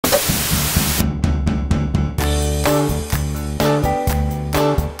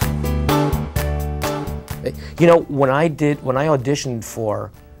You know, when I auditioned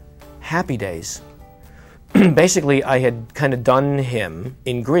for Happy Days, basically I had kind of done him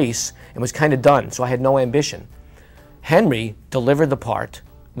in Grease and was kind of done, so I had no ambition. Henry delivered the part,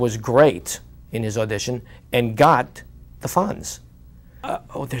 was great in his audition, and got the Fonz.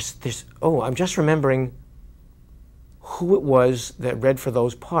 I'm just remembering who it was that read for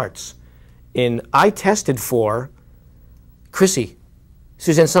those parts. I tested for Chrissy,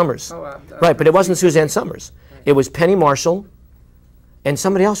 Suzanne Summers. Right, but it wasn't Suzanne Summers. It was Penny Marshall and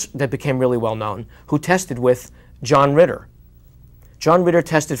somebody else that became really well known who tested with John Ritter. John Ritter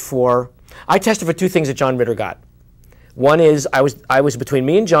tested for, I tested for two things that John Ritter got. One is I was between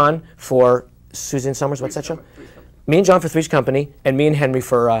me and John for Suzanne Summers, what's that show? Me and John for Three's Company, and me and Henry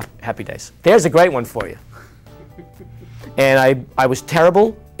for Happy Days. There's a great one for you. And I was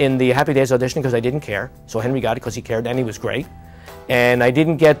terrible in the Happy Days audition because I didn't care. So Henry got it because he cared and he was great. And I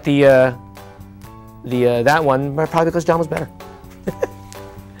didn't get that one probably because John was better.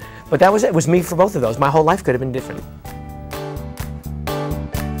 But that was it. It was me for both of those. My whole life could have been different.